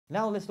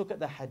Now let's look at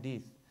the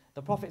hadith.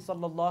 The Prophet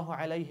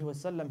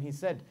ﷺ, he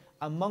said,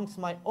 amongst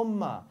my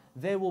ummah,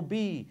 there will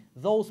be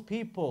those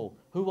people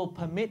who will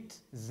permit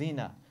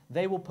zina.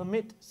 They will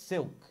permit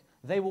silk.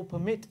 They will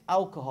permit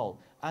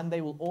alcohol. And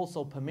they will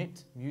also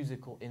permit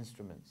musical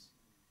instruments.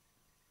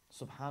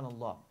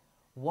 Subhanallah.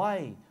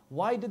 Why?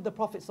 Why did the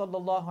Prophet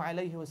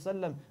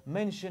ﷺ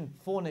mention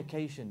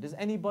fornication? Does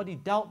anybody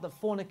doubt that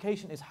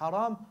fornication is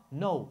haram?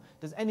 No.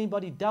 Does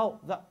anybody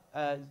doubt that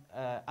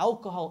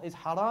alcohol is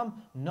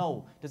haram?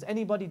 No. Does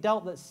anybody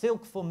doubt that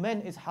silk for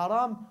men is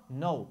haram?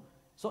 No.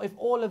 So if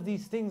all of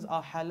these things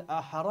are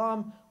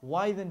haram,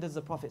 why then does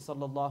the Prophet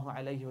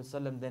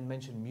ﷺ then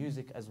mention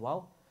music as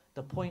well?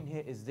 The point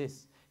here is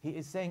this. He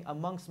is saying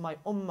amongst my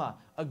ummah,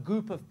 a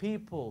group of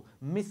people,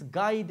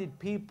 misguided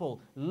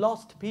people,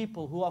 lost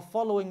people who are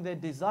following their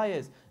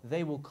desires,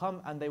 they will come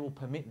and they will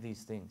permit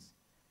these things.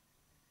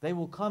 They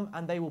will come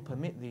and they will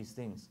permit these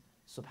things.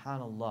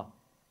 Subhanallah.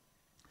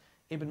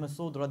 Ibn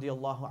Masud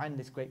radiallahu anh,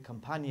 this great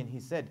companion, he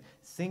said,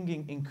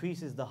 singing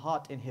increases the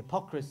heart in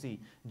hypocrisy,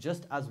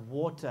 just as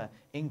water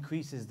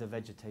increases the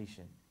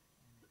vegetation.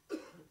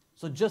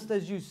 So just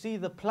as you see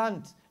the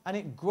plant and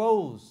it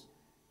grows,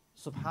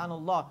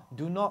 subhanallah,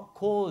 do not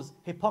cause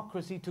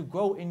hypocrisy to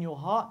grow in your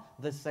heart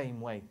the same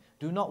way.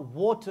 Do not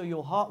water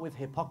your heart with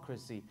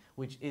hypocrisy,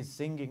 which is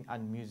singing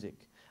and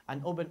music.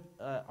 And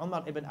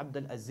Umar ibn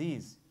Abdul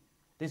Aziz,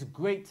 this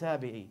great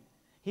tabi'i,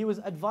 he was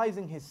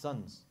advising his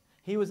sons.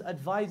 He was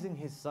advising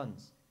his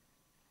sons.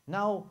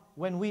 Now,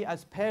 when we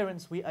as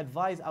parents, we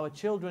advise our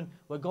children,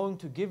 we're going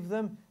to give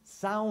them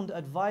sound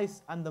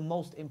advice and the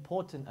most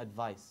important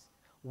advice.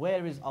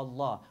 Where is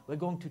Allah? We're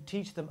going to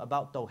teach them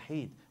about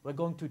Tawheed. We're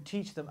going to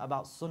teach them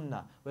about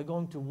Sunnah. We're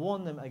going to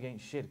warn them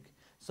against shirk.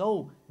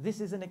 So this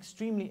is an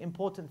extremely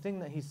important thing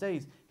that he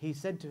says. He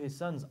said to his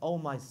sons, "O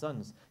my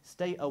sons,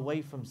 stay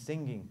away from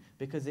singing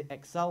because it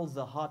excels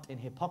the heart in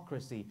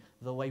hypocrisy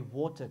the way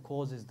water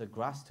causes the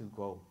grass to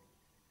grow."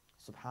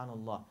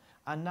 Subhanallah.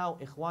 And now,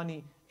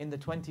 ikhwani, in the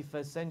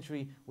 21st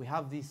century, we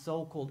have these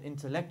so-called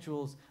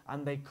intellectuals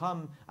and they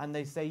come and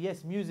they say,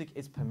 yes, music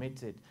is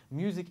permitted.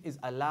 Music is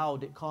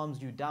allowed, it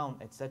calms you down,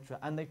 etc.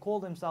 And they call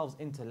themselves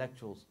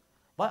intellectuals.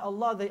 By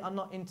Allah, they are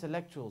not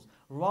intellectuals.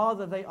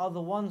 Rather, they are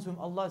the ones whom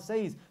Allah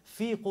says,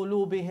 فِي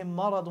قُلُوبِهِمْ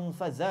مَرَضٌ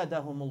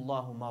فَزَادَهُمُ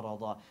اللَّهُ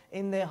مَرَضًا.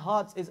 In their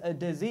hearts is a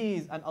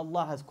disease and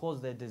Allah has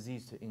caused their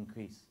disease to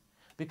increase.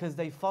 Because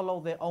they follow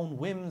their own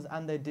whims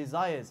and their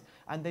desires,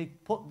 and they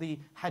put the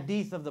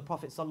hadith of the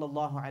Prophet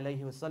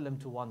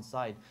ﷺ to one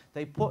side.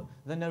 They put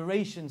the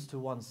narrations to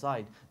one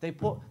side. They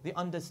put the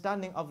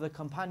understanding of the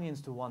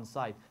companions to one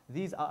side.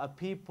 These are a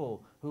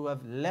people who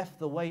have left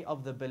the way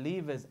of the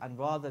believers, and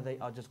rather they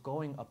are just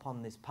going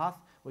upon this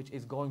path which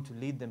is going to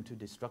lead them to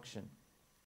destruction.